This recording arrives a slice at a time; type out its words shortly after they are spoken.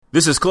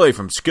This is Clay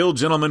from Skilled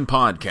Gentleman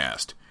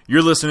Podcast.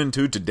 You're listening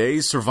to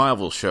today's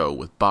survival show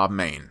with Bob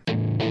Main.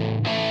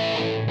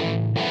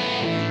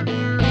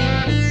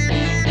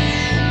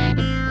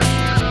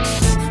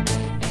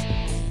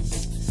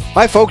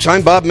 Hi folks,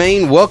 I'm Bob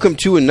Main. Welcome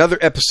to another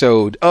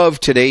episode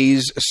of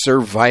today's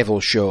survival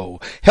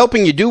show,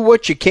 helping you do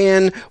what you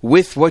can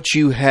with what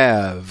you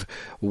have,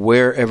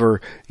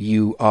 wherever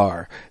you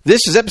are.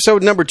 This is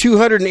episode number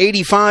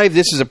 285.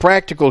 This is a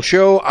practical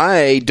show.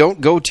 I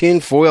don't go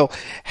tinfoil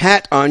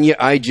hat on you.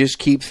 I just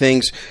keep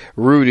things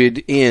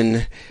rooted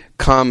in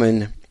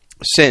common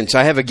sense.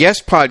 I have a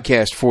guest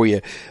podcast for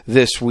you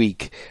this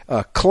week.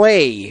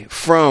 Clay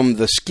from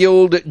the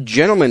Skilled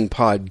Gentleman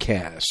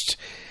Podcast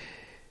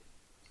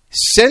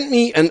sent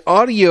me an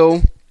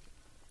audio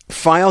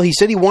file. He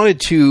said he wanted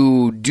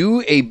to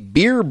do a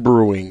beer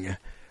brewing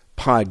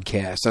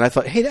podcast, and I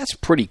thought, hey, that's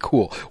pretty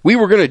cool. We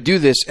were going to do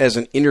this as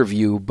an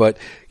interview, but,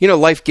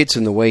 life gets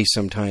in the way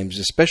sometimes,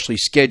 especially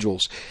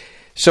schedules.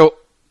 So,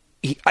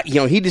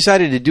 he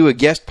decided to do a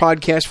guest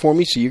podcast for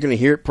me, so you're going to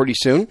hear it pretty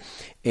soon,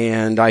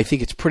 and I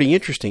think it's pretty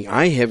interesting.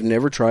 I have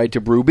never tried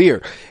to brew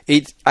beer.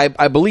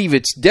 I believe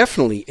it's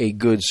definitely a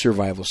good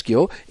survival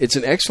skill. It's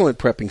an excellent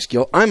prepping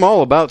skill. I'm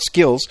all about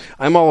skills.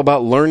 I'm all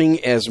about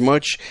learning as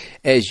much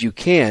as you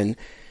can,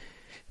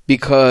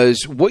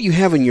 because what you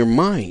have in your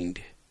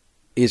mind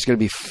is going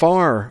to be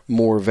far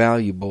more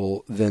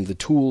valuable than the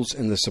tools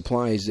and the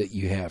supplies that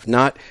you have.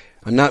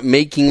 I'm not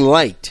making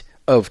light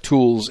of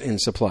tools and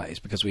supplies,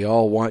 because we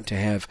all want to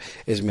have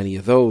as many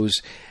of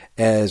those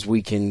as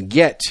we can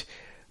get,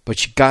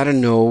 but you got to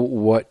know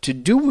what to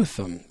do with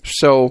them.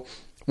 So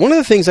one of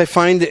the things I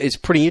find that is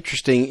pretty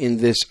interesting in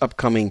this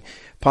upcoming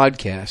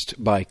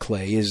podcast by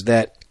Clay is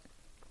that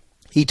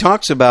he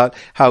talks about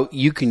how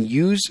you can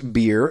use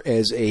beer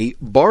as a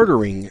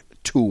bartering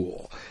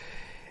tool.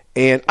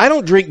 And I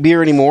don't drink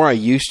beer anymore. I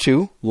used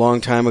to,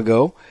 long time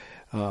ago.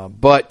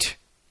 But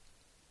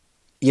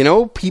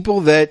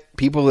people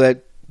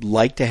that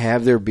like to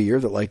have their beer,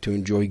 that like to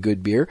enjoy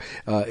good beer,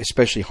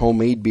 especially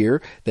homemade beer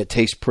that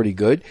tastes pretty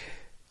good,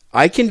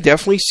 I can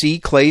definitely see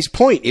Clay's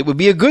point. It would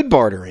be a good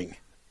bartering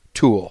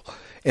tool.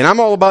 And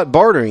I'm all about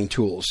bartering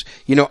tools.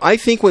 I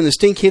think when the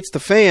stink hits the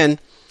fan,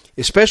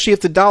 especially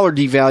if the dollar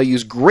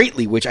devalues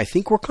greatly, which I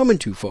think we're coming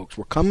to, folks.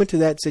 We're coming to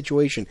that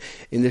situation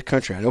in this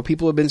country. I know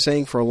people have been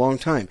saying for a long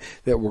time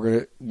that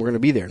we're going to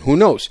be there. And who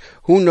knows?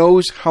 Who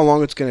knows how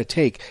long it's going to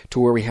take to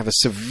where we have a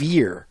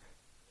severe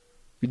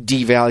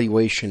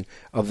devaluation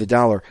of the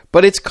dollar.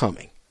 But it's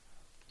coming.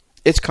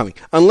 It's coming.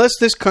 Unless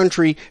this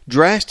country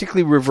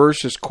drastically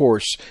reverses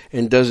course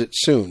and does it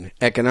soon,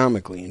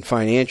 economically and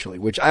financially,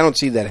 which I don't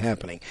see that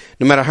happening.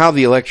 No matter how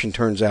the election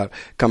turns out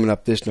coming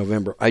up this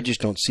November, I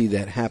just don't see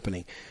that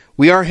happening.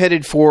 We are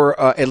headed for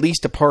at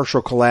least a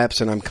partial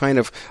collapse, and I'm kind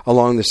of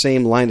along the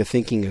same line of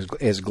thinking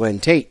as Glenn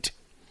Tate.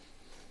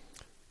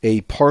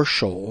 A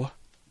partial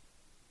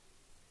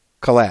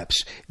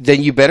collapse.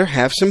 Then you better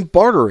have some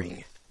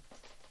bartering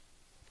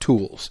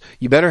tools.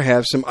 You better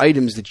have some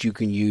items that you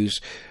can use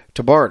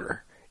to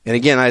barter. And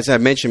again, as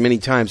I've mentioned many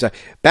times,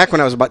 back when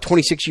I was about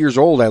 26 years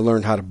old, I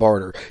learned how to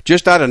barter,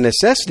 just out of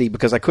necessity,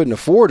 because I couldn't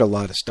afford a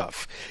lot of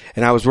stuff.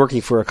 And I was working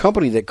for a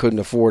company that couldn't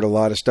afford a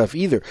lot of stuff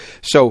either.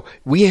 So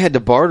we had to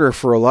barter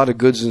for a lot of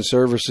goods and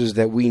services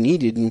that we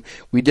needed, and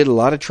we did a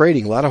lot of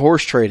trading, a lot of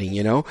horse trading,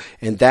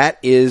 and that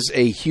is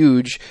a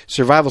huge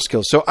survival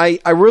skill. So I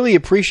really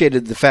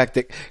appreciated the fact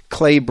that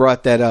Clay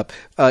brought that up.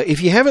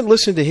 If you haven't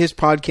listened to his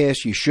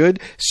podcast, you should.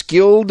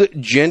 Skilled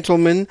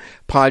Gentleman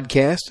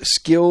Podcast,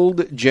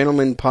 Skilled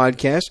Gentleman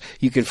Podcast.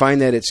 You can find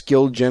that at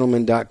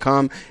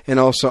skilledgentleman.com and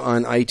also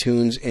on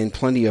iTunes and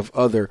plenty of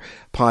other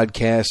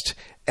podcast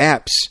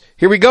apps.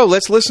 Here we go.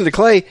 Let's listen to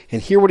Clay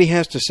and hear what he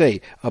has to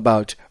say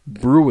about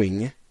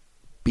brewing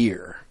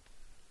beer.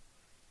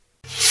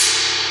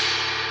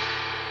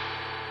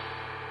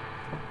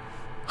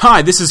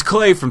 Hi, this is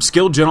Clay from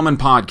Skilled Gentleman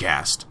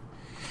Podcast,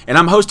 and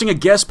I'm hosting a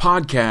guest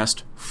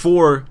podcast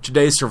for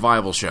today's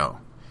survival show.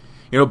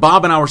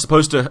 Bob and I were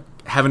supposed to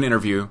have an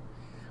interview,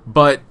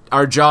 but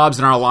our jobs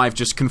and our life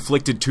just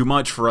conflicted too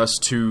much for us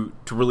to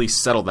really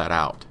settle that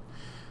out.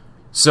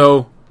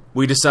 So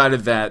we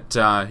decided that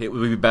it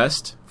would be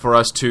best for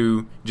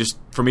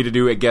me to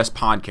do a guest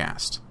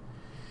podcast.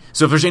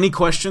 So if there's any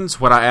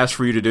questions, what I ask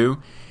for you to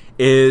do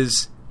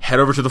is head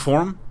over to the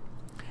forum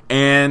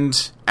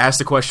and ask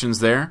the questions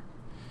there.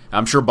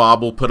 I'm sure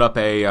Bob will put up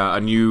a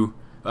new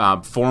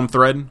forum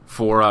thread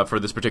for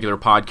this particular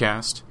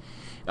podcast.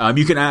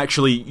 You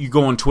can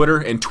go on Twitter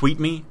and tweet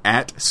me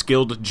at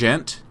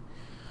SkilledGent,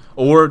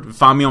 or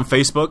find me on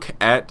Facebook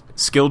at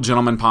Skilled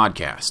Gentleman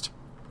Podcast.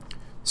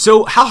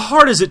 So how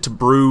hard is it to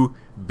brew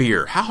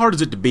beer? How hard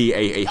is it to be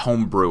a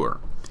home brewer?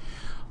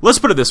 Let's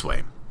put it this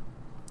way.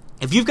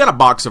 If you've got a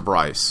box of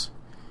rice,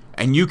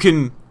 and you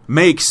can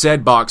make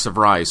said box of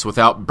rice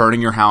without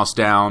burning your house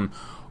down,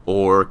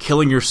 or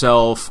killing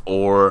yourself,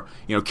 or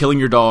killing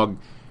your dog,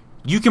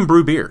 you can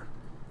brew beer.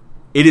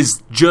 It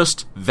is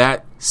just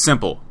that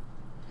simple.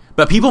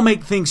 But people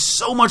make things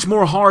so much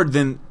more hard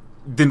than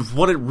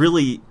what it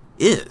really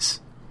is.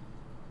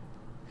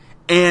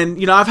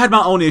 And, I've had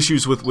my own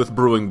issues with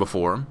brewing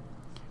before.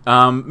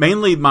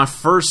 Mainly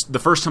the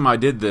first time I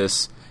did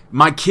this,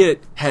 my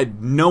kit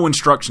had no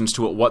instructions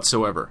to it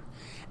whatsoever.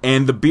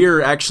 And the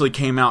beer actually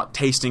came out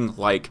tasting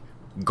like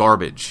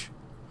garbage.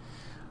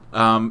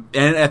 And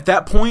at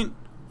that point,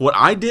 what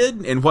I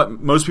did, and what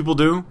most people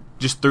do,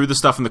 just threw the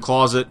stuff in the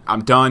closet,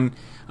 I'm done,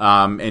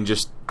 and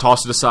just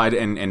tossed it aside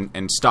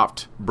and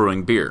stopped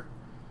brewing beer.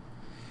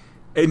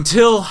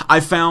 Until I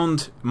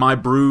found my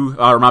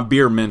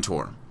beer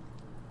mentor.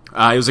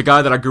 It was a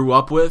guy that I grew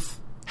up with,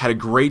 had a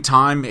great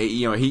time.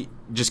 He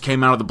just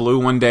came out of the blue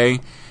one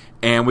day,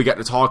 and we got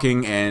to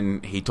talking,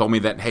 and he told me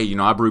that, hey,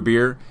 I brew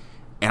beer.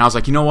 And I was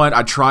like, you know what?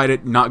 I tried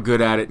it, not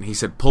good at it. And he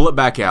said, pull it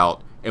back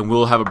out, and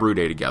we'll have a brew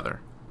day together.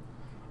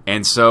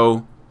 And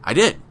so I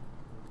did.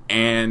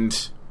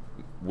 And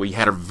we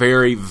had a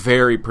very,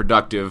 very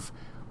productive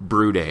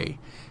brew day.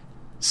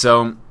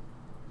 So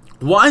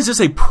why is this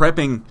a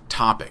prepping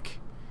topic?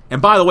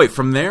 And by the way,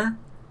 from there,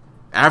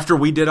 after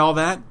we did all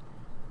that,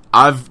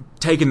 I've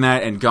taken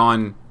that and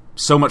gone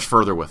so much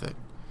further with it,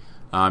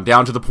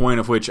 down to the point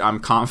of which I'm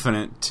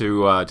confident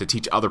to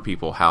teach other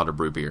people how to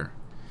brew beer.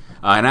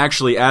 And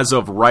actually, as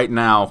of right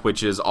now,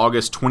 which is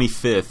August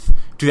 25th,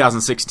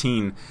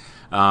 2016,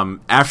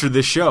 after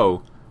this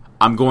show,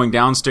 I'm going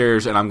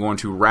downstairs and I'm going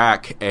to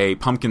rack a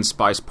pumpkin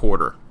spice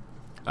porter,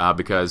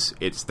 because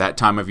it's that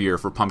time of year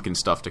for pumpkin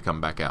stuff to come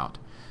back out.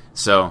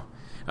 So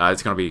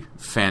it's going to be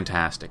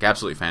fantastic,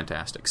 absolutely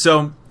fantastic.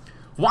 So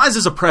why is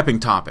this a prepping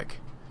topic?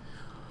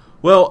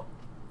 Well,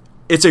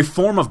 it's a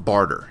form of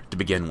barter to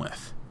begin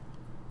with.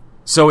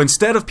 So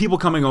instead of people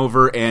coming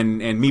over and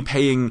me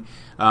paying,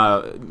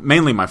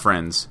 mainly my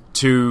friends,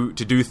 to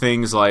do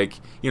things like,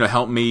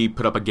 help me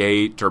put up a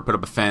gate or put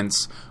up a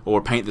fence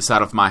or paint the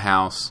side of my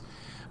house,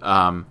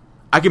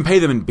 I can pay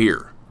them in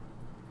beer.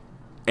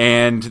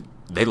 And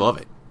they love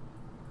it.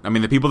 I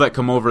mean, the people that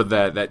come over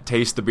that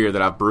taste the beer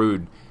that I've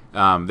brewed,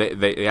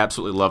 they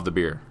absolutely love the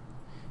beer.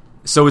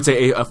 So it's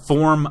a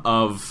form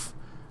of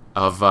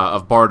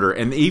barter,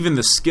 and even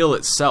the skill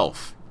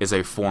itself is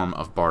a form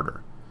of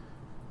barter.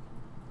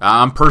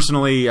 I'm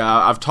personally,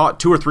 I've taught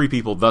 2 or 3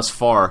 people thus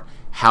far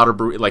how to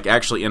brew, like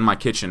actually in my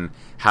kitchen,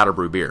 how to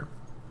brew beer.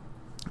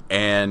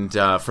 And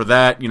for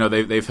that,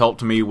 they've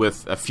helped me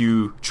with a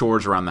few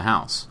chores around the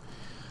house.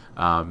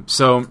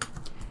 So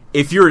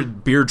if you're a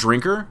beer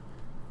drinker,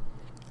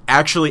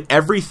 actually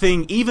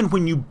everything, even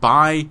when you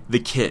buy the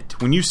kit,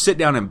 when you sit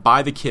down and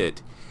buy the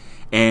kit,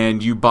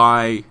 and you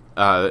buy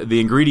the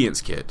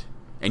ingredients kit,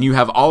 and you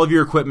have all of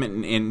your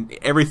equipment and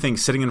everything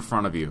sitting in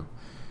front of you,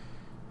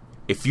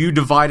 if you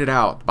divide it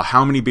out by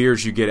how many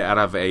beers you get out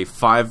of a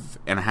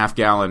 5.5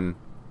 gallon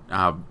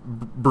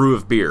brew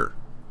of beer,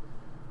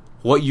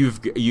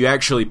 you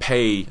actually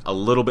pay a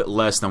little bit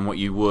less than what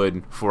you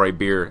would for a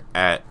beer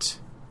at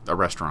a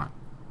restaurant.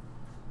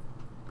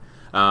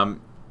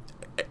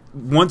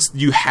 Once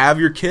you have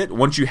your kit,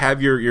 once you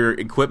have your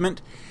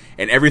equipment,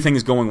 and everything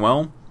is going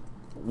well,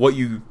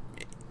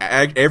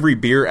 every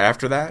beer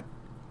after that,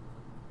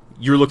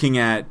 you're looking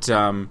at,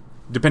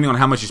 depending on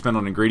how much you spend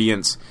on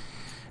ingredients,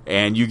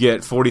 and you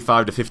get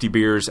 45 to 50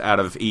 beers out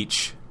of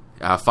each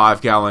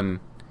 5-gallon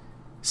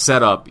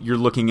setup, you're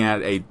looking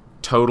at a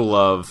total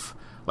of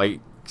like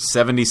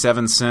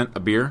 77 cents a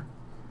beer.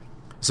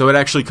 So it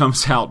actually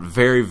comes out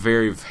very,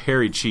 very,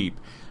 very cheap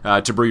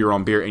to brew your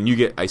own beer, and you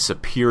get a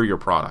superior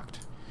product.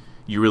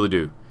 You really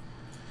do.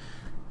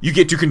 You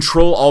get to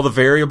control all the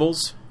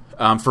variables.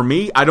 For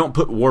me, I don't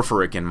put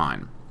warfaric in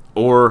mine,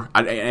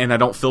 and I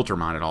don't filter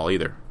mine at all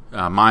either.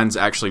 Mine's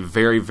actually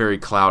very, very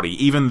cloudy.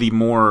 Even the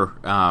more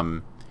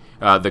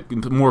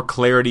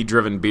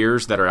clarity-driven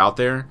beers that are out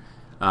there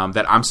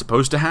that I'm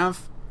supposed to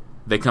have,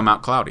 they come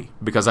out cloudy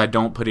because I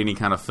don't put any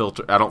kind of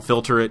filter. I don't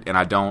filter it, and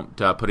I don't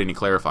put any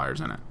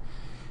clarifiers in it.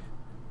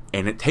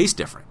 And it tastes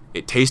different.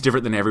 It tastes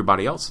different than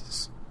everybody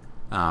else's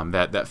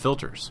that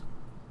filters.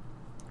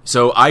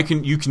 So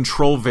you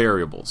control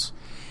variables,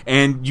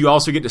 and you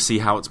also get to see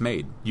how it's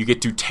made. You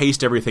get to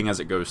taste everything as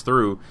it goes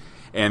through,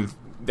 and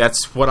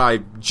that's what I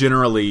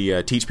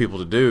generally teach people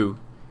to do,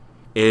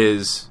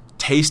 is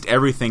taste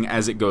everything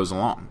as it goes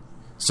along,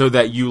 so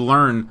that you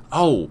learn,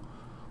 oh,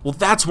 well,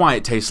 that's why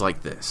it tastes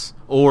like this.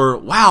 Or,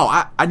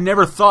 wow, I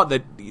never thought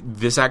that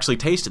this actually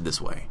tasted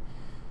this way.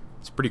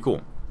 It's pretty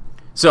cool.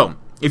 So,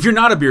 if you're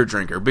not a beer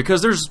drinker,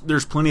 because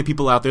there's plenty of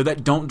people out there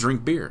that don't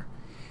drink beer,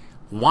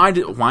 why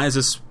does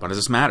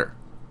this matter?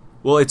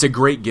 Well, it's a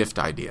great gift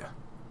idea.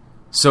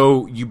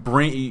 So you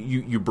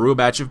brew a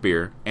batch of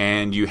beer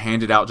and you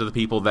hand it out to the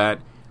people that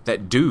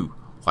do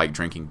like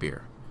drinking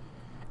beer,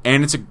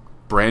 and it's a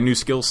brand new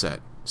skill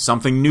set,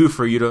 something new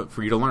for you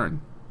to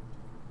learn.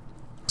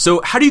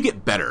 So how do you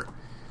get better?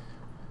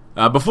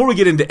 Before we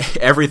get into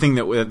everything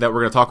that we're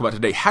going to talk about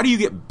today, how do you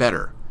get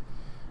better?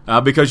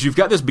 Because you've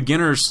got this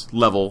beginner's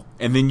level,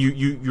 and then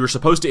you're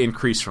supposed to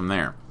increase from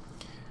there.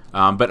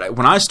 But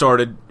when I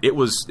started, it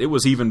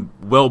was even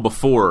well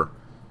before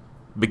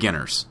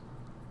beginners.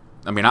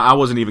 I mean, I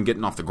wasn't even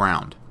getting off the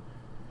ground.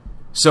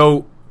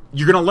 So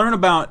you're going to learn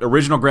about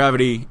original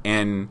gravity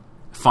and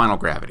final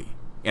gravity.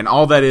 And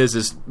all that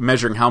is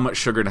measuring how much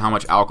sugar and how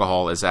much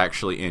alcohol is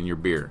actually in your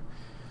beer.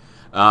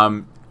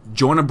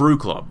 Join a brew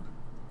club.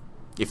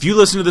 If you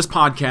listen to this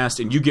podcast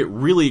and you get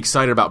really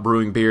excited about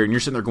brewing beer and you're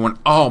sitting there going,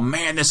 oh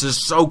man, this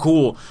is so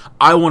cool.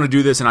 I want to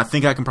do this and I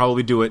think I can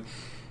probably do it.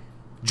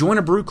 Join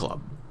a brew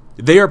club.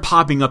 They are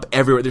popping up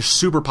everywhere. They're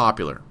super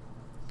popular.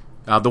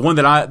 The one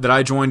that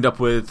I joined up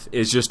with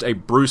is just a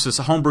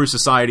home brew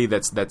society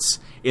that's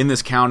in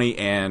this county,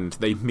 and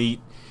they meet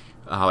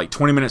like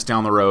 20 minutes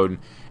down the road.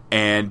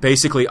 And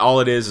basically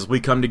all it is we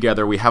come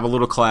together, we have a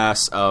little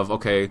class of,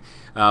 okay,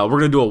 we're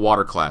going to do a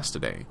water class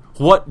today.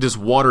 What does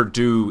water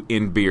do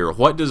in beer?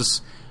 What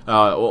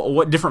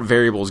different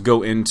variables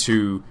go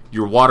into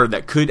your water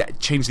that could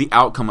change the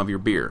outcome of your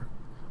beer?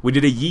 We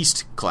did a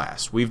yeast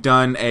class. We've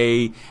done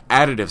a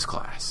additives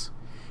class.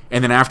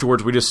 And then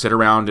afterwards we just sit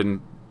around and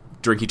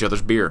drink each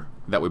other's beer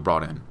that we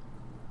brought in.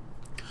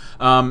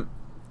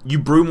 You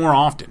brew more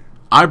often.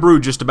 I brew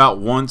just about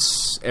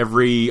once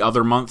every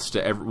other month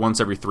to once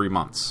every 3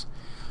 months.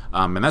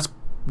 And that's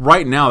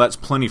right now, that's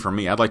plenty for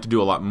me. I'd like to do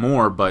a lot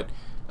more, but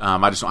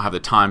I just don't have the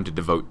time to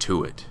devote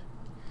to it.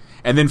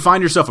 And then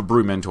find yourself a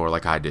brew mentor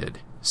like I did.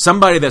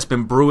 Somebody that's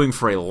been brewing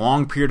for a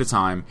long period of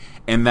time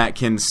and that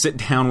can sit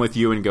down with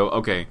you and go,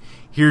 okay,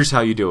 here's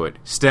how you do it.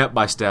 Step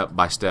by step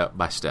by step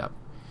by step.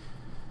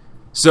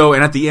 So,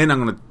 and at the end,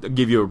 I'm going to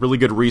give you a really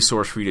good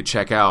resource for you to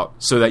check out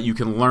so that you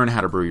can learn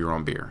how to brew your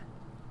own beer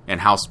and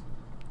how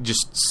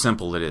just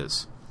simple it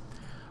is.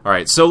 All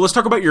right, so let's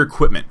talk about your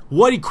equipment.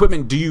 What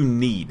equipment do you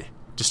need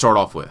to start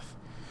off with?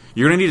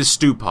 You're going to need a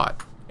stew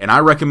pot, and I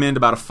recommend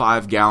about a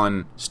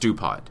 5-gallon stew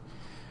pot.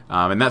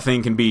 And that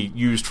thing can be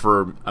used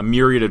for a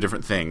myriad of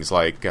different things,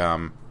 like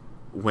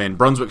when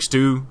Brunswick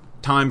stew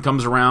time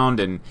comes around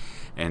and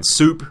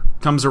soup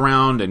comes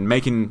around and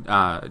making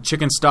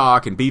chicken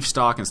stock and beef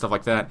stock and stuff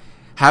like that.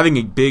 Having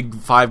a big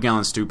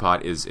 5-gallon stew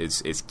pot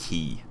is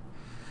key.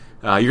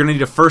 You're going to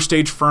need a first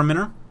stage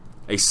fermenter,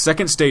 a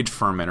second stage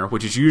fermenter,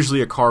 which is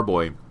usually a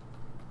carboy.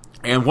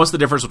 And what's the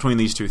difference between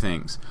these two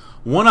things?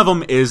 One of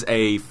them is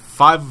a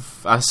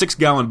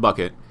 6-gallon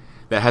bucket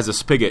that has a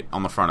spigot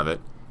on the front of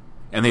it,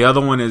 and the other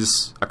one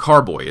is a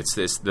carboy.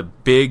 It's the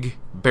big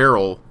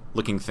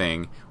barrel-looking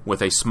thing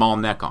with a small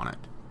neck on it.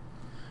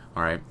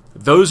 All right,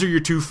 those are your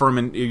two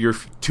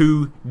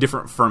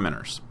different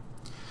fermenters.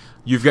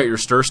 You've got your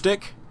stir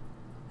stick,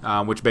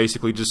 which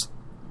basically just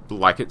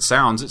like it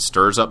sounds, it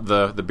stirs up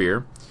the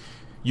beer.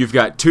 You've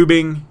got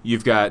tubing.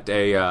 You've got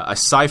a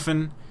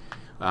siphon,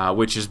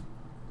 which is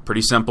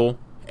pretty simple,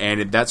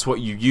 and that's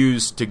what you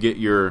use to get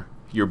your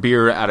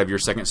beer out of your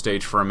second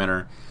stage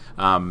fermenter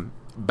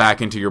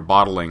back into your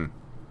bottling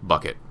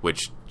bucket,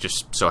 which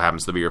just so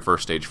happens to be your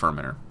first stage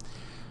fermenter.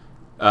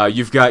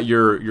 You've got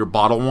your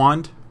bottle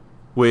wand,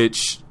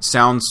 which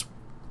sounds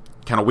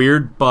kind of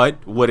weird,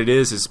 but what it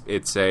is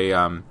it's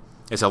a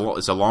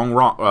long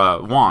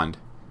wand,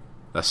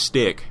 a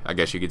stick, I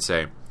guess you could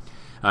say,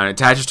 and it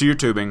attaches to your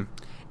tubing,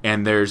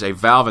 and there's a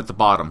valve at the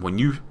bottom. When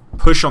you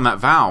push on that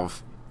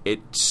valve,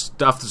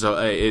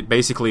 it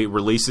basically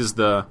releases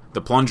the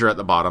plunger at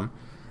the bottom,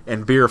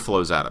 and beer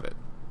flows out of it.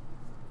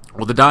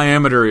 Well, the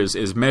diameter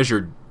is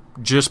measured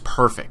just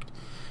perfect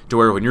to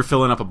where when you're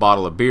filling up a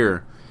bottle of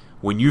beer,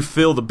 when you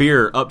fill the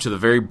beer up to the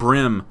very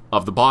brim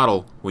of the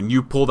bottle, when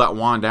you pull that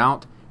wand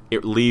out,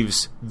 it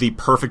leaves the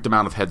perfect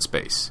amount of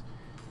headspace.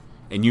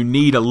 And you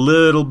need a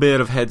little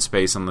bit of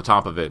headspace on the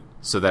top of it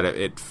so that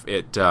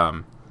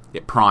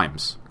it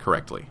primes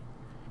correctly.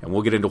 And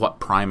we'll get into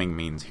what priming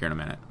means here in a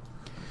minute.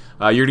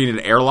 You're going to need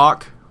an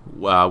airlock,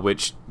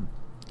 which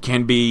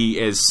can be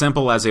as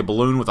simple as a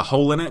balloon with a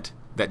hole in it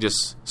that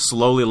just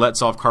slowly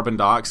lets off carbon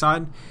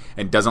dioxide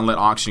and doesn't let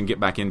oxygen get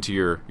back into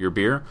your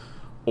beer.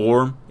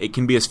 Or it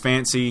can be as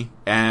fancy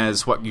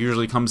as what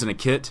usually comes in a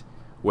kit,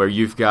 where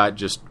you've got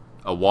just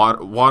a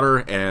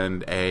water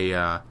and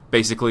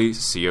basically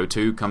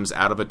CO2 comes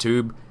out of a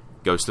tube,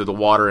 goes through the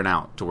water and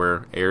out to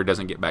where air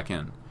doesn't get back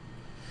in.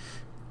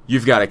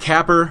 You've got a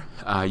capper.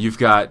 You've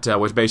got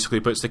which basically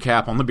puts the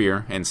cap on the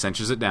beer and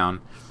cinches it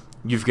down.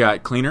 You've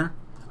got cleaner,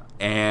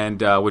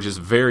 and which is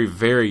very,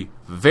 very,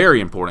 very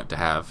important to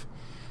have.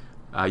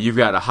 You've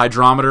got a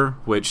hydrometer,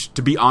 which,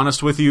 to be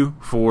honest with you,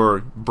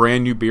 for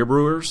brand new beer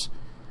brewers,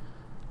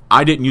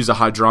 I didn't use a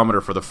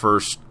hydrometer for the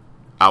first,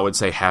 I would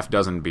say, half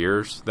dozen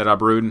beers that I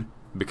brewed,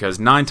 because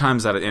 9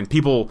 times out of, and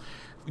people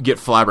get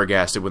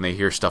flabbergasted when they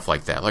hear stuff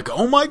like that. Like,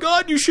 oh my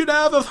God, you should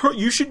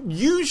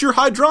use your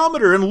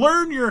hydrometer and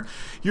learn your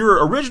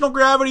original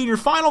gravity and your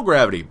final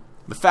gravity.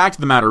 The fact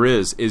of the matter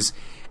is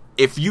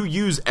if you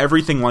use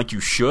everything like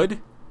you should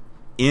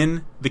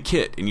in the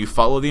kit and you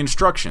follow the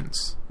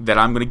instructions that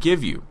I'm going to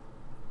give you,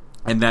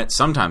 and that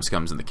sometimes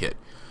comes in the kit,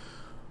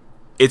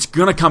 it's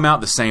going to come out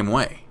the same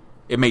way.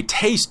 It may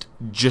taste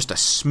just a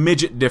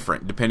smidget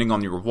different depending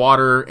on your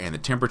water and the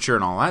temperature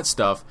and all that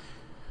stuff,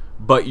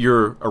 but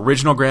your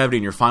original gravity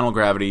and your final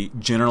gravity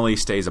generally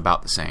stays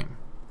about the same.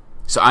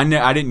 So I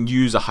didn't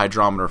use a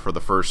hydrometer for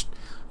the first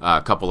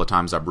couple of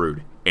times I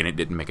brewed, and it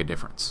didn't make a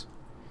difference.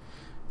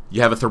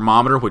 You have a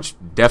thermometer, which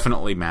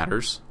definitely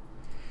matters.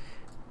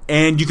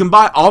 And you can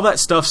buy all that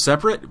stuff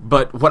separate,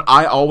 but what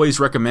I always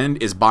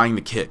recommend is buying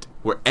the kit,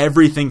 where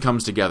everything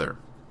comes together.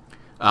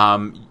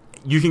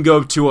 You can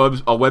go to a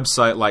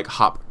website like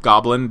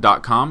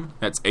hopgoblin.com.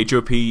 That's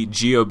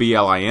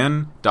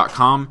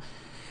HOPGOBLIN.com.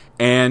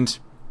 And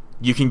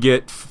you can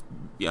get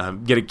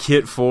a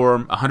kit for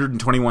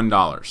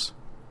 $121.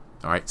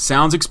 All right,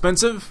 sounds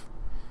expensive.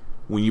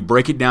 When you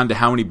break it down to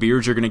how many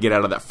beers you're going to get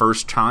out of that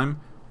first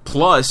time,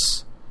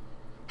 plus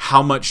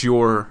how much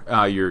your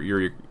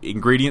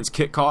ingredients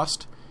kit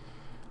cost,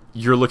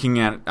 you're looking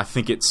at, I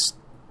think it's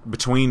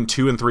between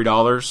 $2 and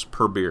 $3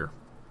 per beer.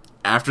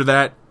 After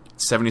that,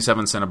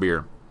 77 cents a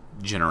beer,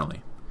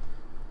 generally.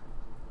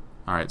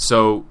 All right,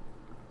 so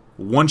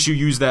once you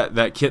use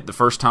that kit the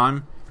first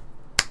time,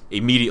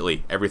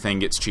 immediately everything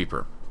gets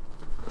cheaper.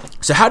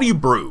 So how do you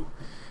brew?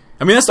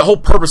 I mean, that's the whole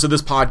purpose of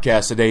this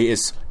podcast today,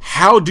 is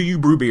how do you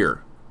brew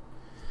beer?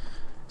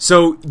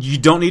 So you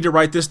don't need to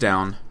write this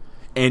down.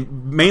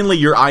 And mainly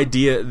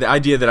the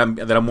idea that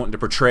I'm wanting to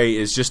portray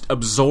is just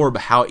absorb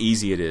how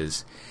easy it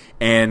is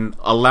and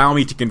allow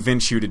me to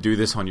convince you to do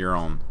this on your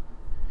own.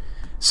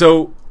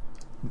 So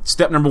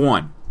step number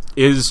 1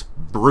 is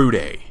brew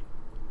day.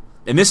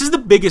 And this is the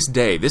biggest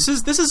day. This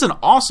is an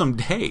awesome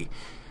day.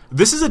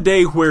 This is a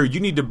day where you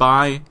need to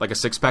buy like a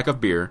 6-pack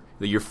of beer,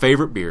 your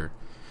favorite beer.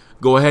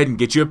 Go ahead and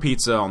get you a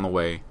pizza on the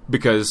way,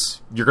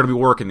 because you're going to be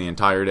working the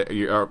entire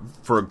day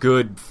for a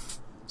good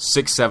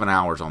 6-7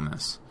 hours on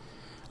this.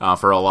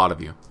 For a lot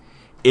of you,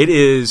 it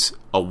is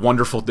a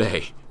wonderful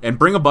day, and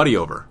bring a buddy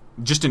over.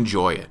 Just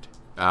enjoy it.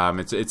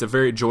 It's a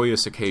very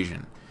joyous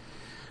occasion.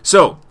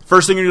 So,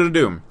 first thing you're going to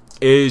do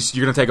is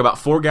you're going to take about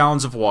 4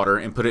 gallons of water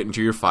and put it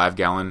into your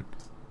 5-gallon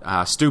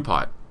stew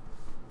pot.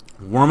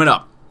 Warm it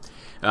up,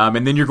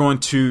 and then you're going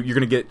to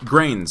get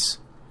grains,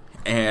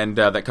 and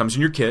that comes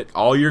in your kit.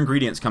 All your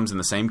ingredients comes in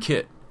the same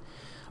kit,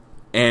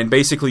 and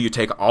basically you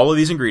take all of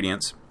these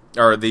ingredients,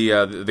 or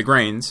the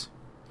grains,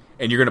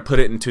 and you're going to put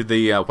it into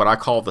the what I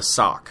call the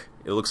sock.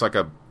 It looks like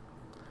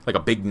a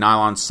big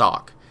nylon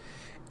sock.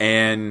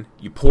 And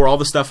you pour all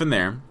the stuff in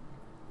there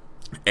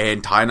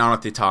and tie it on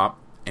at the top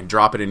and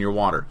drop it in your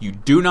water. You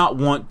do not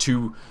want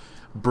to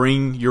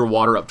bring your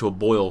water up to a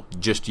boil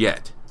just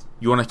yet.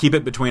 You want to keep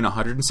it between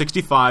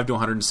 165 to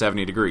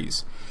 170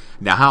 degrees.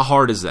 Now, how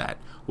hard is that?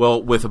 Well,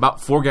 with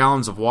about 4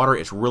 gallons of water,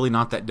 it's really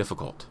not that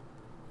difficult.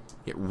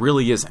 It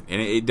really isn't.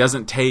 And it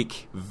doesn't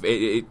take...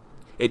 It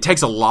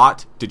takes a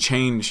lot to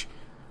change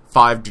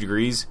 5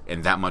 degrees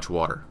and that much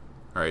water.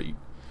 All right.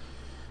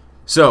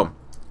 So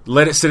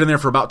let it sit in there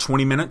for about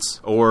 20 minutes,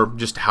 or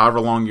just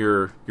however long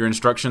your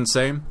instructions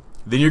say.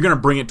 Then you're going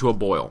to bring it to a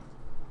boil.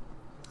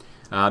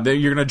 Then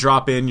you're going to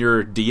drop in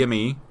your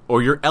DME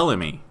or your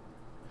LME.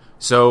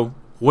 So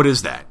what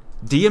is that?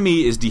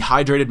 DME is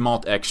dehydrated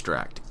malt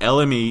extract.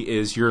 LME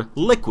is your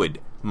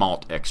liquid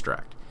malt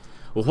extract.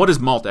 Well, what is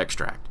malt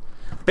extract?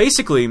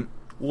 Basically,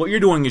 what you're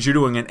doing is you're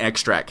doing an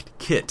extract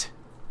kit.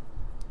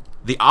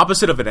 The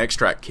opposite of an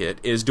extract kit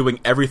is doing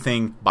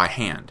everything by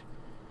hand.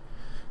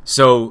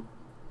 So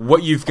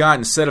what you've got,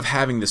 instead of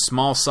having this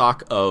small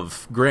sock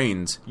of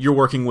grains, you're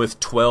working with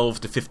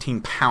 12 to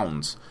 15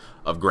 pounds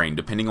of grain,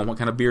 depending on what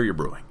kind of beer you're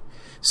brewing.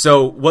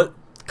 So what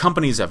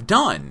companies have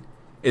done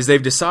is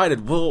they've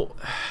decided, well,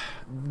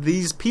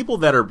 these people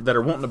that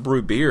are wanting to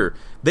brew beer,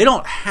 they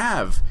don't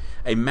have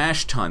a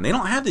mash tun. They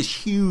don't have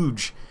this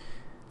huge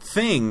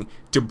thing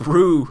to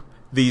brew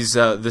these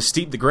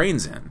steep the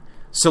grains in.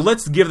 So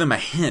let's give them a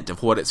hint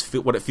of what it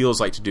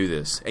feels like to do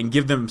this, and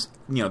give them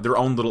their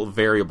own little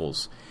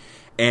variables.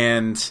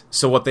 And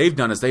so what they've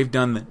done is they've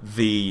done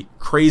the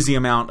crazy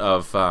amount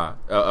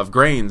of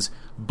grains,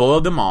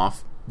 boiled them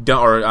off,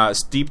 or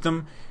steep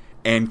them,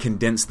 and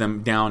condense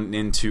them down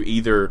into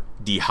either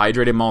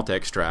dehydrated malt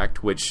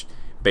extract, which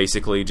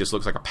basically just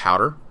looks like a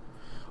powder,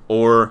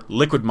 or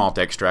liquid malt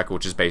extract,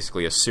 which is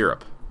basically a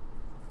syrup.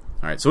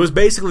 All right, so it's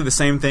basically the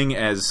same thing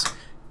as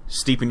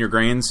steeping your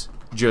grains,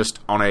 just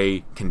on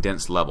a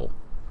condensed level.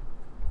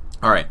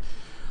 All right,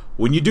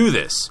 when you do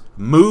this,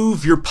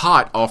 move your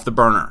pot off the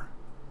burner,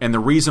 and the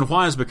reason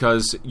why is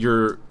because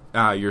your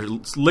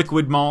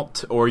liquid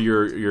malt or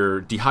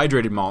your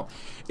dehydrated malt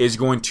is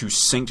going to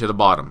sink to the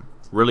bottom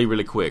really,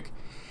 really quick.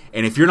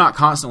 And if you're not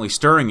constantly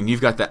stirring and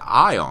you've got that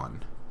eye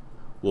on,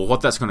 well,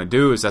 what that's going to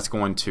do is that's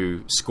going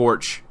to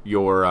scorch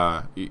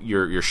your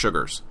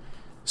sugars.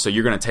 So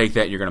you're going to take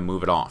that, you're going to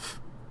move it off.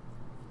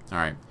 All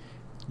right.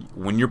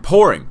 When you're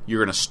pouring,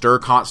 you're going to stir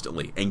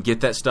constantly and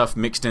get that stuff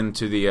mixed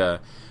into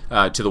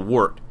the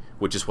wort,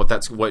 which is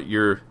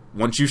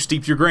once you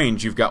steep your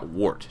grains, you've got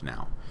wort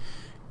now.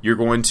 You're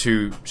going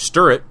to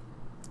stir it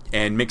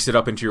and mix it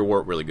up into your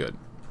wort really good.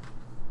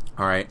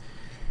 All right.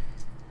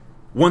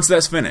 Once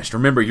that's finished,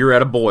 remember, you're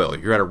at a boil.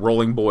 You're at a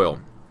rolling boil.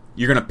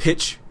 You're going to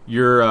pitch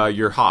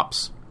your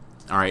hops.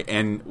 All right.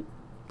 And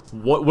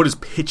what does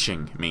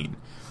pitching mean?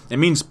 It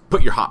means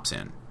put your hops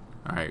in.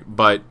 All right.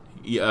 But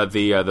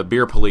the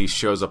beer police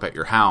shows up at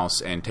your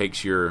house and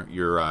takes your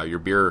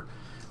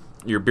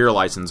beer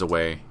license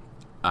away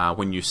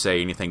when you say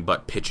anything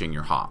but pitching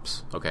your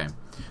hops. Okay.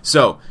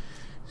 So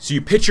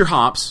you pitch your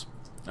hops.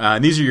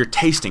 And these are your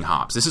tasting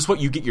hops. This is what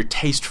you get your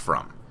taste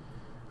from.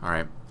 All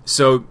right.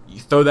 So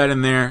you throw that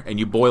in there and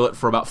you boil it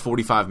for about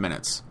 45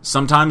 minutes.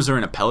 Sometimes they're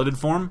in a pelleted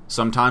form.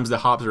 Sometimes the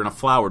hops are in a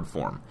floured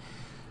form.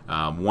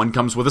 One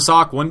comes with a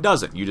sock, one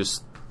doesn't.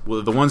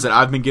 The ones that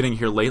I've been getting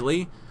here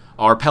lately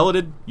are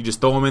pelleted. You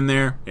just throw them in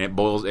there and it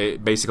boils.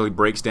 It basically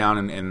breaks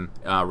down and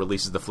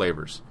releases the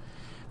flavors.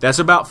 That's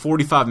about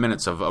 45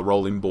 minutes of a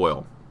rolling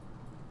boil.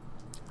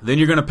 Then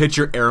you're going to pitch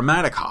your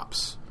aromatic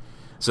hops.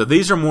 So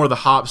these are more the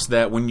hops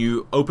that when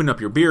you open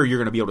up your beer, you're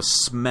going to be able to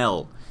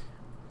smell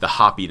the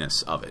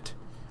hoppiness of it.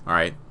 All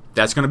right,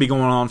 that's going to be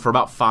going on for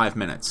about 5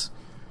 minutes.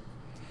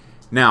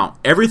 Now,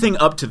 everything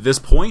up to this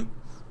point,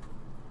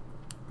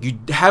 you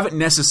haven't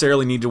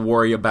necessarily need to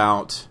worry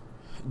about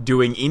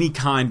doing any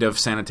kind of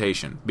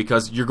sanitation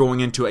because you're going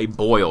into a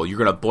boil. You're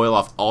going to boil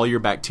off all your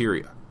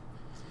bacteria.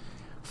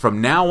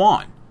 From now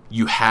on,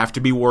 you have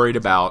to be worried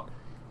about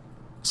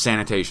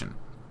sanitation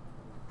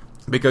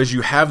because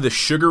you have the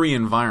sugary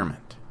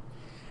environment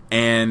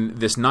and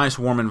this nice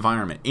warm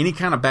environment. Any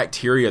kind of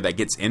bacteria that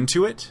gets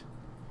into it,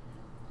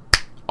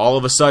 all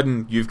of a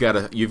sudden you've got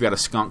a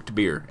skunked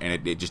beer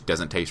and it just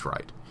doesn't taste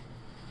right.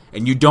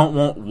 And you don't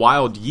want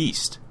wild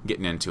yeast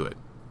getting into it.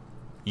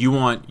 You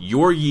want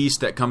your yeast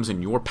that comes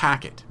in your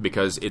packet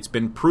because it's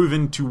been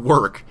proven to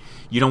work.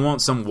 You don't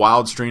want some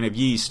wild strain of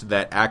yeast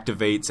that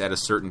activates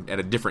at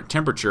a different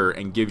temperature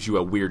and gives you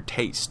a weird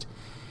taste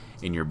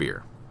in your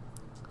beer.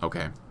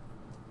 Okay.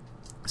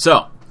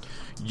 So,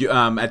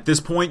 at this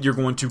point, you're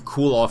going to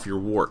cool off your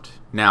wort.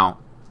 Now,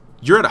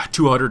 you're at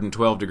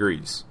 212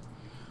 degrees.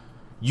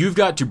 You've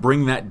got to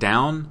bring that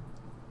down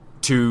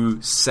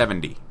to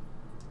 70.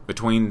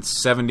 Between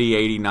 70,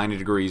 80, 90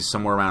 degrees,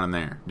 somewhere around in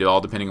there.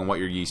 All depending on what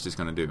your yeast is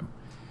going to do.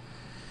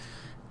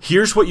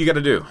 Here's what you got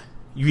to do.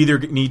 You either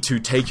need to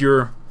take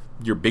your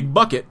big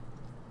bucket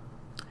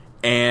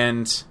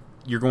and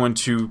you're going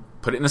to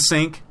put it in a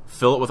sink,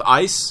 fill it with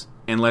ice,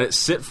 and let it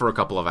sit for a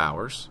couple of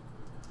hours.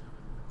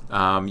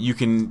 You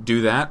can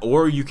do that,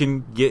 or you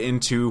can get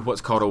into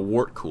what's called a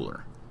wort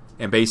cooler.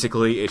 And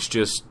basically, it's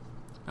just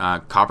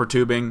copper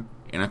tubing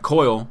in a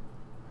coil,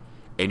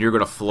 and you're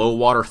going to flow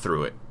water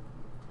through it.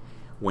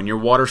 When your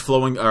water's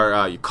flowing,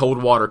 or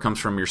cold water comes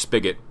from your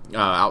spigot,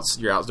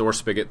 your outdoor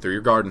spigot through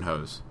your garden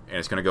hose, and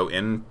it's going to go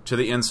into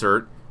the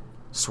insert,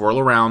 swirl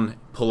around,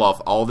 pull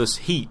off all this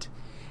heat,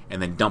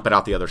 and then dump it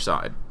out the other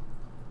side.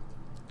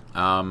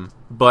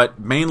 But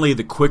mainly,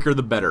 the quicker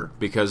the better,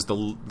 because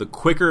the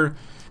quicker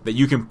that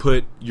you can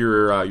put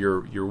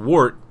your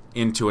wort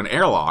into an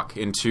airlock,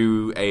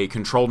 into a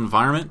controlled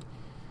environment,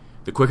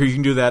 the quicker you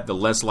can do that, the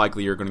less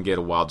likely you're going to get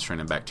a wild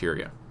strain of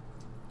bacteria.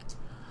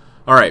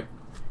 All right.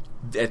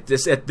 At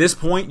this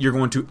point, you're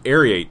going to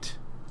aerate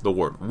the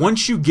wort.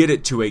 Once you get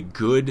it to a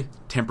good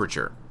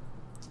temperature,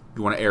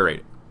 you want to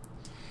aerate it.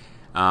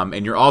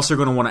 And you're also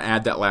going to want to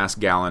add that last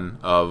gallon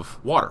of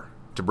water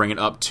to bring it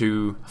up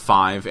to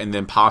 5 and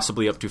then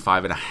possibly up to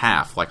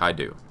 5.5 like I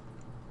do.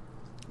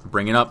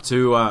 Bring it up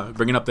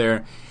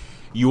there.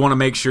 You want to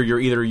make sure you're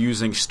either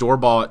using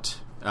store-bought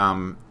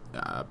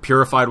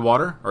purified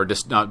water or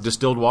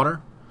distilled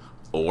water,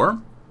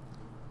 or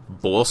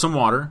boil some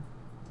water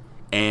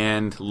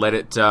and let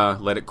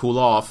it cool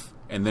off,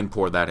 and then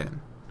pour that in.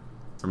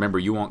 Remember,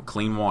 you want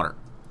clean water.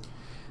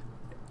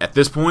 At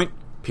this point,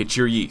 pitch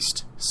your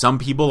yeast. Some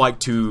people like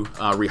to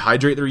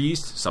rehydrate their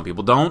yeast. Some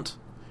people don't.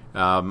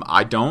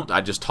 I don't.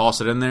 I just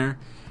toss it in there,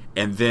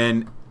 and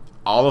then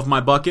all of my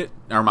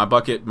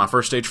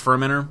first stage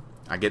fermenter,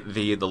 I get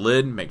the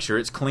lid, make sure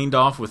it's cleaned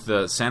off with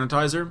the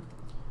sanitizer,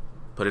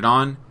 put it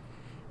on,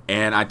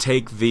 and I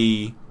take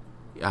the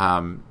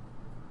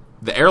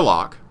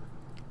airlock,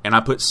 and I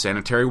put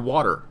sanitary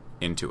water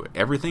into it.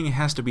 Everything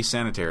has to be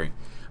sanitary.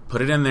 Put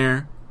it in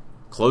there,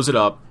 close it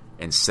up,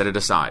 and set it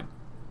aside.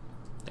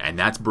 And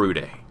that's brew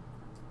day.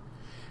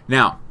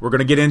 Now, we're going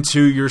to get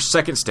into your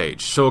second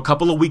stage. So a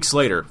couple of weeks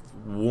later,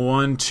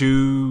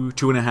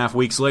 2.5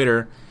 weeks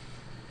later,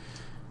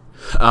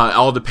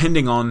 all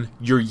depending on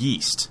your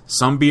yeast.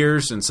 Some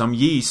beers and some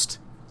yeast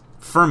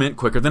ferment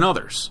quicker than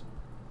others.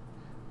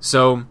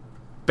 So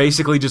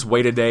basically just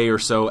wait a day or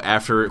so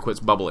after it quits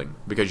bubbling,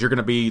 because you're going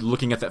to be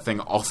looking at that thing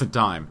all the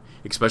time,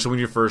 especially when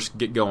you first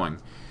get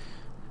going.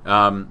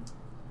 Then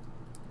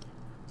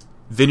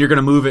you're going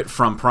to move it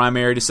from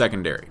primary to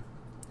secondary.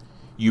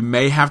 You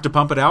may have to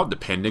pump it out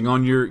depending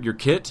on your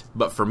kit,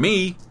 but for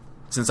me,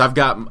 since I've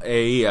got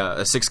a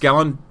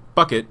 6-gallon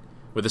bucket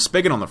with a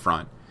spigot on the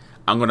front,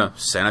 I'm going to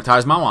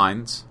sanitize my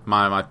lines,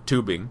 my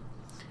tubing,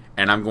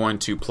 and I'm going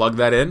to plug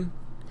that in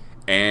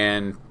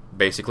and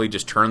basically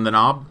just turn the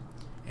knob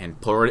and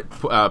pour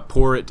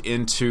it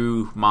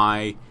into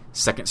my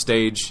second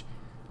stage,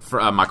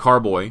 for my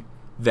carboy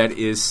that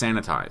is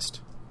sanitized.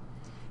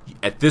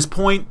 At this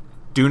point,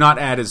 do not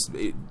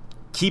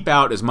keep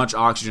out as much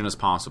oxygen as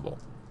possible.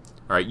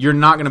 All right, you're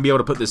not going to be able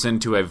to put this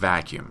into a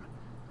vacuum.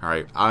 All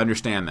right, I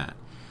understand that,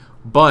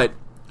 but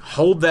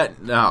hold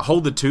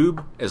the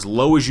tube as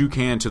low as you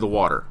can to the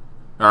water,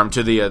 or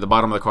to the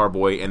bottom of the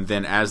carboy, and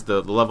then as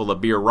the level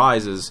of beer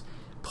rises,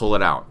 pull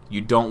it out.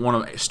 You don't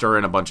want to stir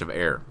in a bunch of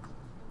air.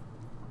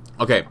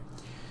 Okay,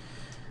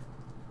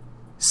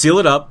 seal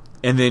it up,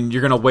 and then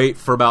you're going to wait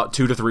for about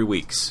 2 to 3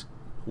 weeks.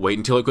 Wait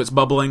until it quits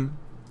bubbling,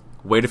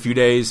 wait a few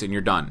days, and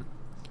you're done.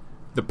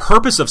 The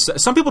purpose of...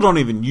 Some people don't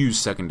even use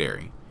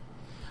secondary.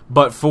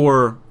 But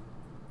for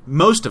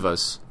most of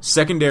us,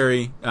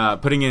 secondary,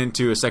 putting it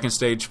into a second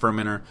stage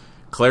fermenter,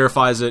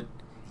 clarifies it.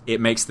 It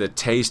makes the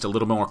taste a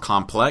little more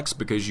complex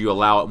because you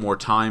allow it more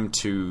time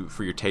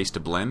for your taste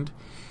to blend.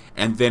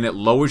 And then it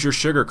lowers your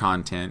sugar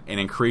content and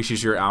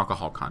increases your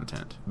alcohol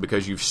content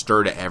because you've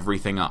stirred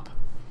everything up.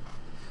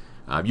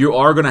 You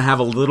are going to have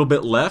a little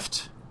bit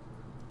left,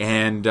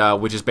 and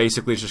which is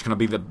basically just going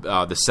to be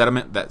the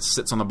sediment that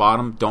sits on the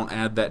bottom. Don't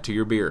add that to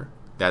your beer.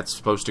 That's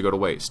supposed to go to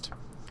waste.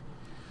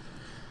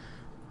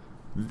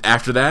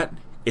 After that,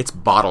 it's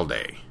bottle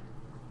day.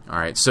 All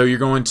right, so you're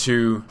going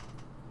to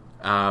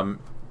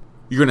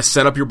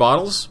set up your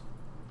bottles.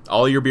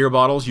 All your beer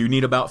bottles, you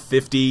need about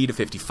 50 to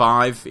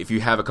 55. If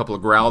you have a couple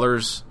of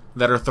growlers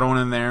that are thrown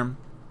in there,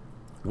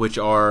 which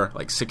are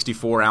like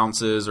 64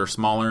 ounces or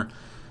smaller,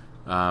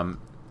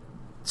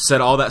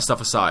 set all that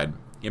stuff aside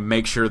and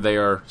make sure they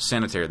are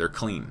sanitary, they're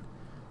clean.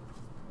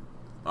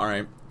 All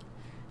right.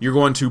 You're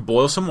going to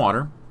boil some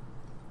water,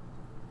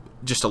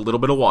 just a little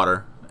bit of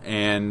water,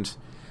 and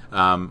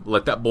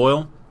let that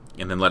boil,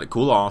 and then let it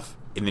cool off,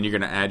 and then you're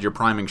going to add your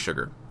priming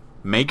sugar.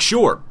 Make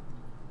sure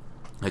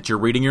that you're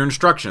reading your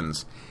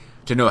instructions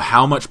to know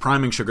how much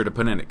priming sugar to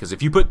put in it. Because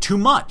if you put too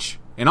much,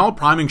 and all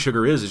priming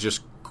sugar is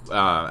just,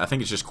 I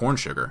think it's just corn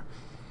sugar,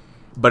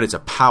 but it's a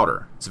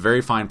powder. It's a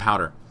very fine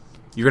powder.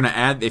 You're going to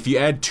add, if you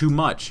add too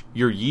much,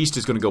 your yeast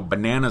is going to go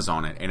bananas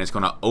on it, and it's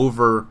going to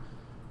overdo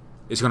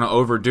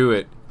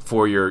it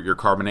for your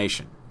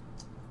carbonation.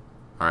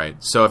 All right.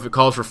 So if it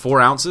calls for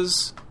 4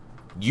 ounces,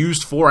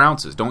 use 4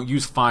 ounces. Don't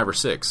use 5 or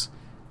 6,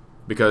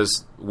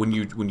 because when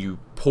you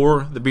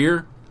pour the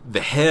beer,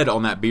 the head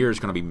on that beer is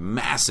going to be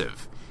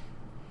massive.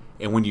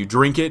 And when you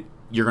drink it,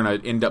 you're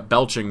going to end up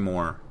belching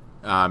more,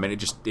 and it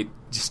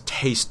just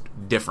tastes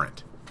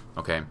different.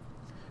 Okay,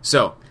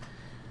 so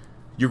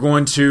you're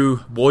going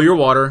to boil your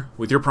water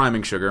with your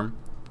priming sugar.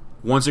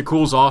 Once it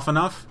cools off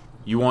enough,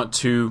 you want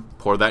to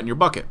pour that in your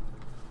bucket.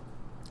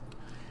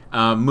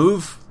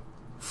 Move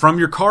from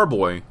your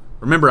carboy.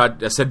 Remember,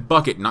 I said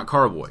bucket, not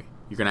carboy.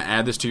 You're going to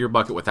add this to your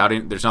bucket without any,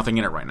 there's nothing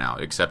in it right now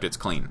except it's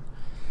clean.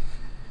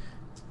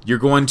 You're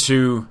going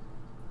to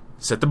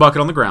set the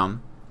bucket on the ground.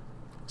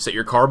 Set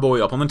your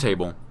carboy up on the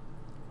table,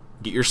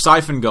 get your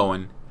siphon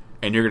going,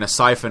 and you're going to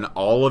siphon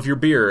all of your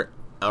beer,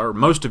 or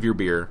most of your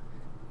beer,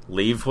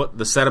 leave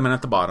the sediment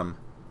at the bottom,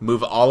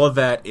 move all of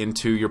that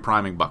into your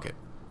priming bucket,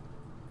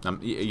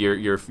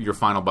 your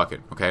final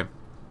bucket, okay?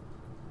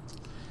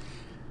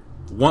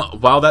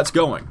 While that's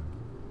going,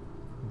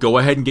 go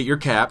ahead and get your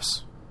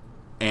caps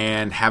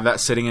and have that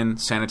sitting in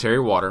sanitary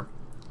water,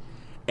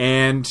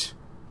 and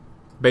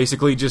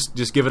basically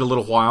just give it a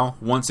little while.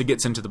 Once it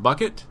gets into the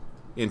bucket,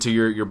 into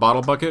your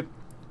bottle bucket,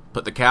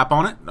 put the cap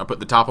on it. I'll put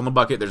the top on the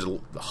bucket. There's a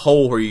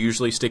hole where you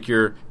usually stick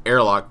your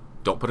airlock.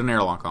 Don't put an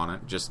airlock on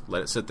it. Just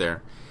let it sit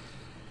there.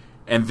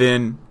 And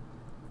then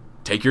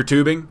take your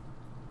tubing.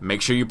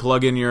 Make sure you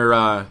plug in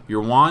your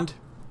wand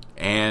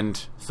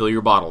and fill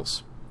your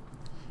bottles.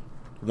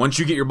 Once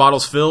you get your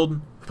bottles filled,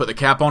 put the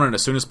cap on it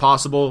as soon as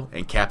possible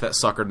and cap that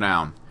sucker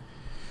down.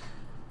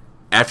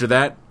 After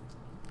that,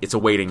 it's a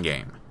waiting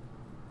game.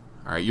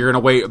 All right, you're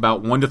going to wait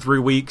about 1 to 3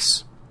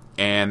 weeks.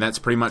 And that's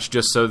pretty much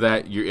just so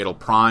that it'll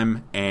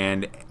prime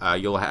and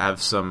you'll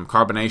have some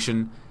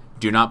carbonation.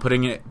 Don't put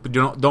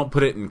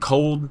it in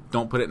cold.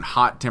 Don't put it in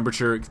hot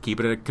temperature.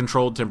 Keep it at a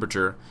controlled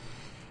temperature.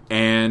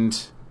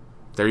 And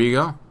there you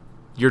go.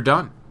 You're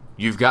done.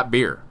 You've got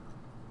beer.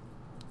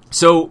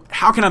 So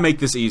how can I make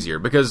this easier?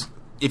 Because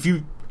if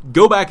you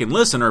go back and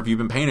listen, or if you've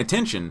been paying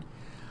attention,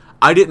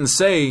 I didn't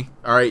say,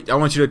 all right, I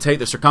want you to take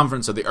the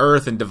circumference of the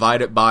Earth and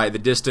divide it by the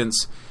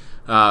distance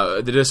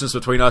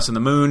between us and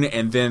the moon,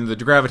 and then the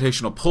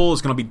gravitational pull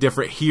is going to be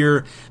different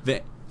here.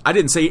 I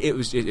didn't say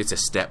it's a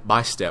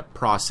step-by-step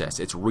process.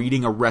 It's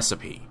reading a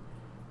recipe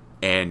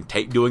and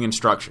doing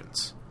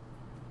instructions.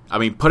 I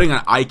mean, putting an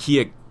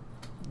IKEA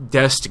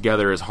desk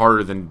together is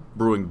harder than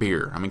brewing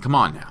beer. I mean, come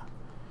on now.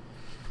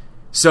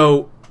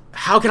 So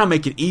how can I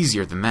make it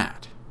easier than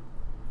that?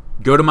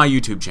 Go to my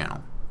YouTube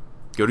channel.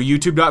 Go to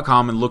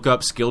youtube.com and look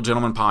up Skilled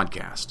Gentleman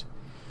Podcast.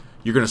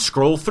 You're going to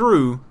scroll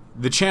through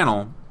the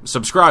channel.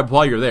 Subscribe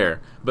while you're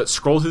there, but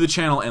scroll through the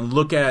channel and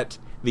look at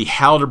the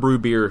How to Brew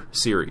Beer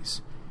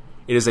series.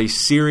 It is a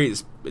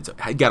series.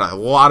 I got a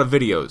lot of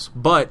videos,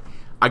 but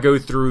I go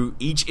through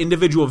each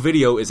individual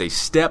video is a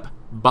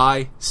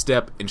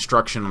step-by-step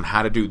instruction on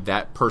how to do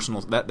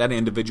that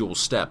individual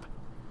step.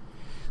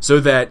 So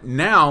that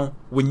now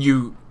when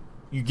you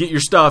get your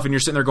stuff and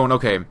you're sitting there going,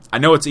 okay, I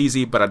know it's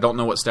easy, but I don't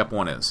know what step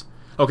 1 is.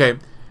 Okay,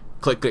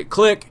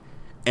 click,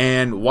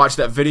 and watch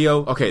that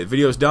video. Okay, the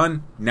video's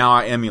done. Now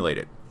I emulate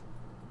it.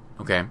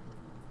 Okay,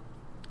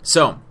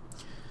 so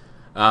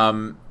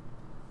I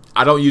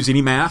don't use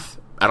any math.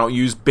 I don't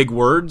use big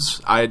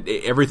words.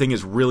 Everything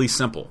is really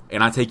simple,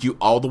 and I take you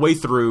all the way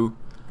through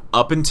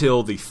up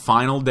until the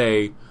final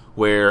day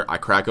where I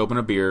crack open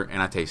a beer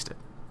and I taste it.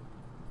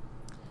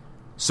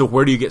 So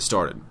where do you get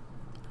started?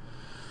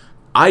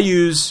 I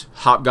use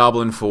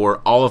Hobgoblin for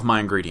all of my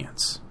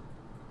ingredients.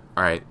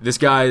 All right, this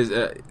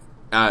guy,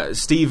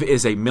 Steve,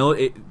 is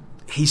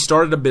he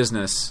started a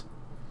business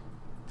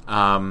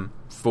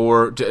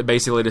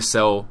basically to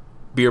sell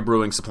beer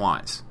brewing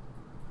supplies.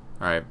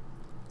 All right,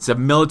 it's a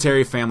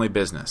military family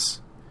business.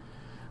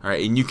 All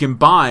right, and you can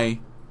buy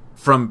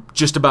from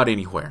just about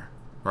anywhere.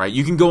 Right,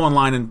 you can go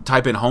online and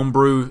type in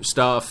homebrew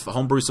stuff,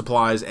 homebrew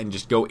supplies, and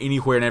just go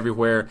anywhere and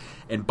everywhere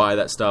and buy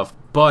that stuff.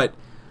 But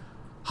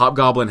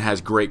Hobgoblin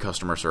has great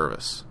customer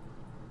service.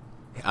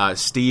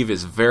 Steve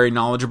is very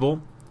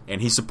knowledgeable,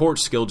 and he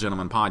supports Skilled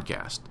Gentleman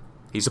Podcast.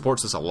 He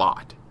supports us a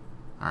lot.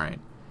 All right,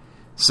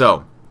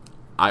 so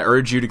I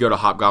urge you to go to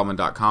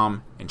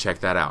hobgoblin.com and check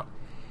that out.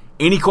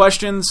 Any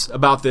questions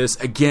about this?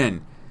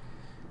 Again,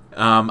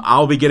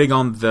 I'll be getting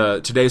on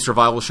the Today's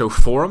Survival Show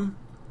forum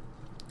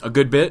a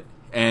good bit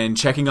and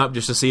checking up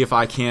just to see if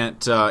I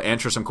can't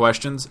answer some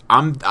questions.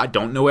 I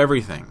don't know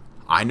everything.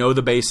 I know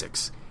the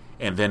basics,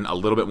 and then a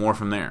little bit more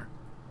from there.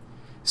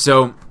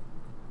 So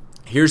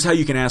here's how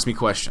you can ask me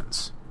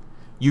questions.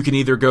 You can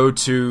either go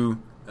to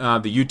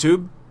the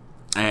YouTube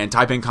and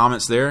type in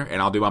comments there,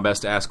 and I'll do my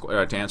best to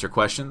answer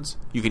questions.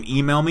 You can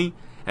email me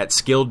at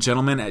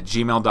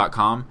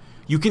skilledgentleman@gmail.com.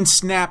 You can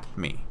snap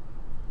me.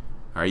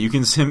 All right, you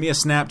can send me a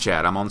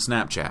Snapchat. I'm on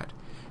Snapchat,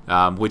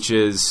 which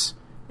is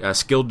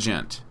Skilled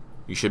Gent.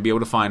 You should be able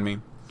to find me.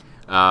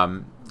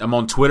 I'm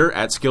on Twitter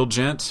at Skilled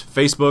Gent,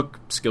 Facebook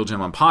Skilled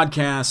Gentleman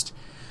Podcast.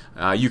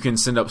 You can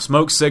send up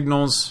smoke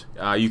signals.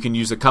 You can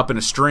use a cup and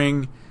a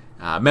string,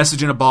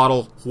 message in a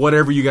bottle,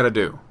 whatever you got to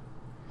do.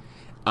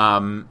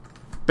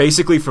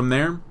 Basically, from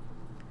there,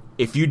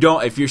 if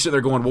you're sitting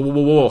there going,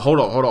 whoa, hold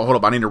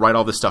up, I need to write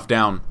all this stuff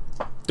down.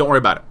 Don't worry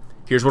about it.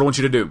 Here's what I want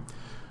you to do.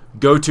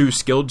 Go to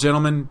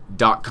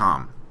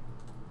skilledgentleman.com.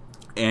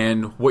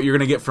 And what you're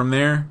going to get from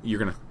there, you're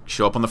going to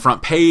show up on the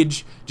front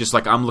page, just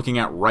like I'm looking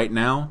at right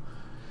now.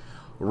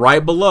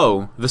 Right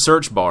below the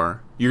search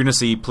bar, you're going to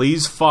see,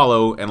 please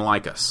follow and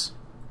like us.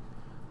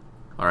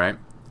 All right?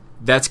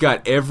 That's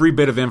got every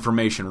bit of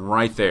information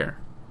right there,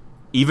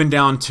 even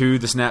down to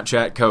the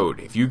Snapchat code.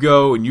 If you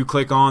go and you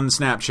click on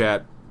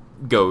Snapchat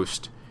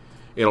Ghost,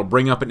 it'll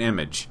bring up an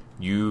image.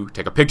 You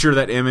take a picture of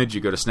that image,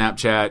 you go to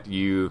Snapchat,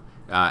 you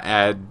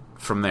add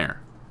from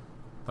there.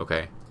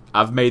 Okay?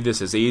 I've made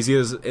this as easy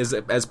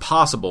as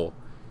possible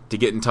to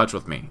get in touch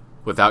with me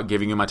without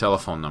giving you my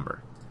telephone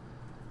number.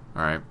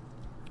 All right?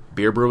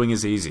 Beer brewing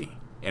is easy,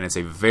 and it's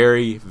a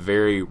very,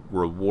 very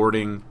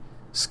rewarding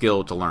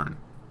skill to learn.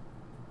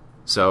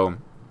 So,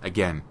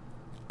 again,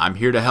 I'm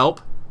here to help.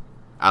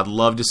 I'd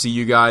love to see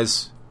you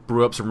guys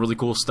brew up some really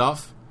cool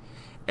stuff.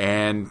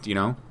 And,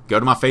 go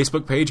to my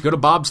Facebook page, go to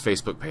Bob's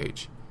Facebook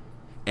page,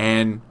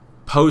 and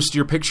post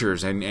your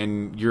pictures and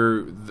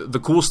the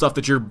cool stuff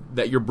that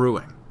you're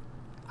brewing.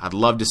 I'd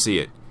love to see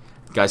it.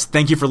 Guys,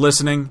 thank you for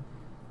listening,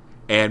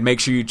 and make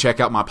sure you check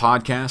out my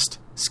podcast,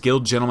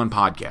 Skilled Gentleman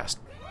Podcast.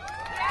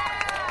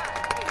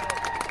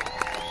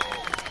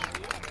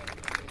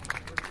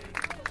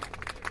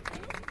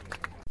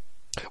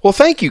 Well,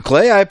 thank you,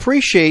 Clay. I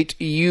appreciate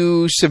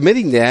you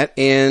submitting that,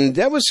 and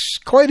that was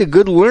quite a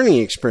good learning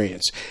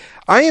experience.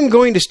 I am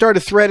going to start a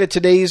thread at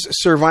Today's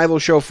Survival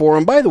Show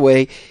forum. By the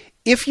way,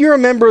 if you're a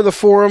member of the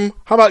forum,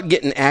 how about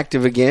getting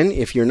active again?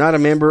 If you're not a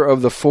member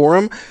of the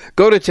forum,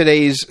 go to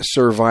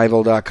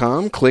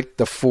todayssurvival.com, click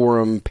the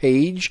forum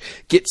page,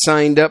 get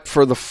signed up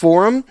for the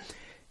forum,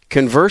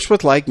 converse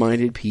with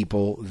like-minded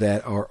people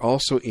that are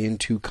also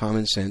into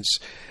common sense,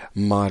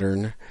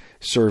 modern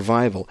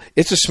survival.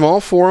 It's a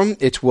small forum.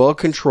 It's well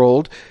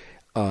controlled.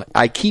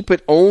 I keep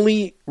it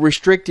only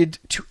restricted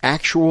to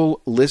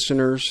actual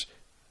listeners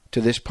to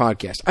this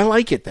podcast. I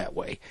like it that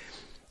way.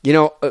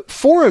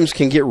 Forums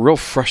can get real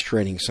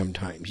frustrating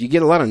sometimes. You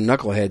get a lot of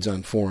knuckleheads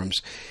on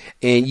forums,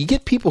 and you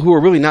get people who are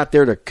really not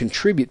there to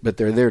contribute, but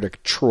they're there to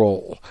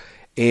troll.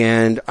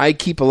 And I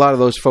keep a lot of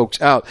those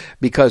folks out,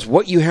 because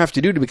what you have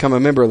to do to become a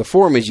member of the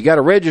forum is you got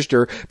to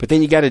register, but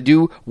then you got to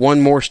do one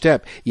more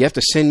step. You have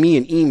to send me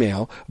an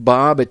email,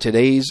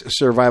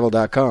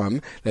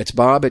 bob@todayssurvival.com. That's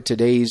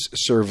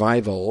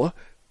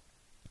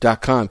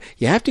bob@todayssurvival.com.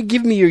 You have to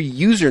give me your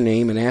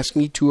username and ask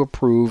me to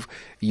approve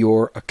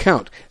your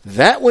account.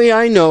 That way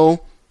I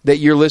know that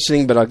you're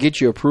listening, but I'll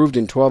get you approved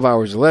in 12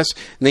 hours or less,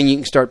 and then you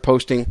can start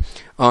posting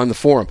on the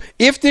forum.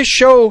 If this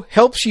show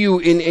helps you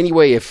in any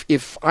way,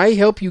 if I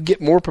help you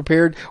get more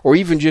prepared or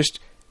even just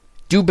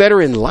do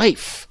better in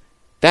life,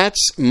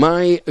 that's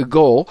my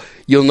goal.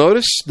 You'll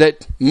notice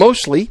that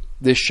mostly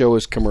this show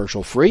is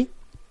commercial free,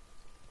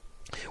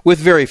 with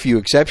very few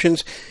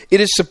exceptions.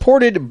 It is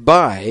supported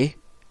by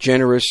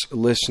generous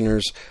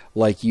listeners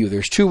like you.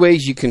 There's two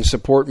ways you can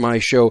support my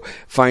show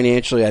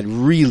financially. I'd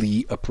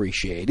really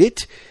appreciate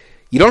it.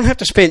 You don't have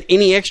to spend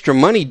any extra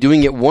money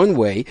doing it one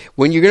way.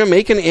 When you're going to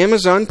make an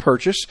Amazon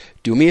purchase,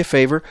 do me a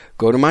favor.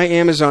 Go to my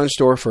Amazon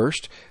store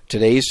first,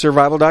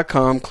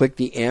 todayssurvival.com. Click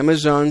the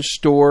Amazon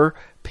store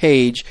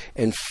page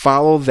and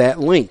follow that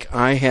link.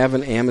 I have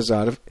an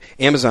Amazon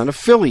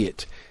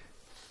affiliate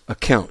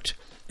account.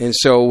 And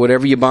so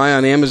whatever you buy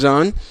on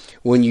Amazon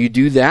When you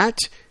do that,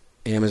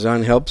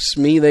 Amazon helps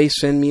me. They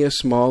send me a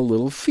small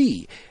little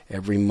fee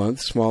every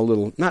month. Small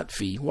little, not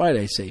fee. Why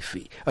did I say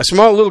fee? A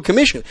small little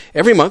commission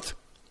every month.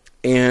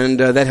 And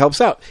that helps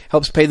out.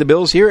 Helps pay the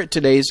bills here at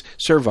Today's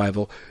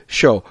Survival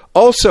Show.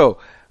 Also,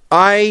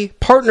 I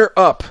partner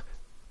up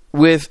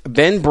with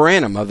Ben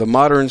Branham of the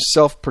Modern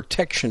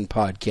Self-Protection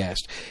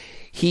Podcast.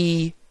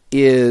 He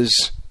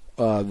is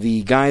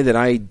the guy that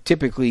I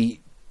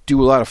typically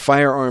do a lot of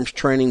firearms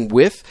training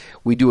with.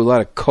 We do a lot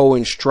of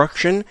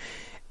co-instruction.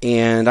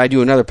 And I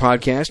do another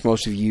podcast.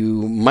 Most of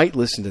you might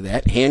listen to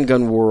that.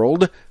 Handgun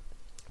World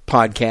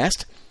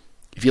Podcast.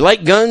 If you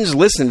like guns,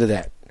 listen to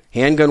that.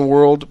 Handgun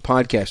World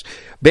Podcast.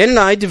 Ben and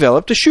I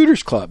developed a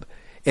shooters club,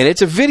 and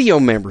it's a video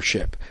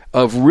membership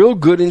of real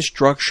good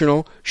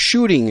instructional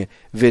shooting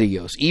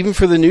videos, even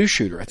for the new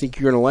shooter. I think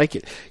you're going to like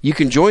it. You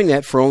can join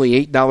that for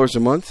only $8 a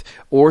month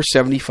or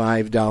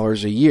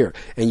 $75 a year,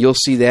 and you'll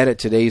see that at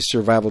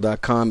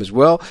todayssurvival.com as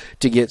well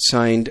to get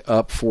signed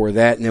up for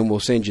that, and then we'll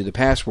send you the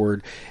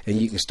password,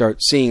 and you can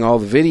start seeing all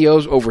the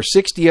videos, over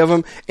 60 of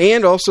them,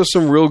 and also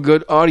some real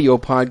good audio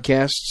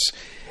podcasts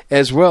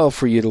as well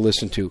for you to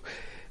listen to.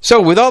 So,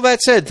 with all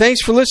that said,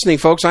 thanks for listening,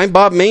 folks. I'm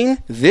Bob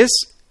Main. This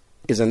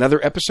is another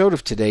episode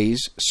of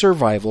Today's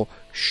Survival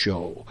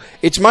Show.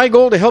 It's my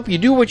goal to help you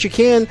do what you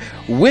can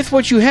with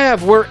what you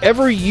have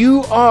wherever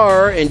you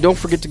are. And don't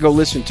forget to go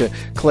listen to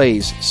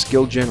Clay's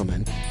Skilled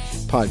Gentleman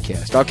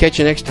podcast. I'll catch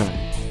you next time.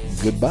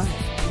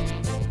 Goodbye.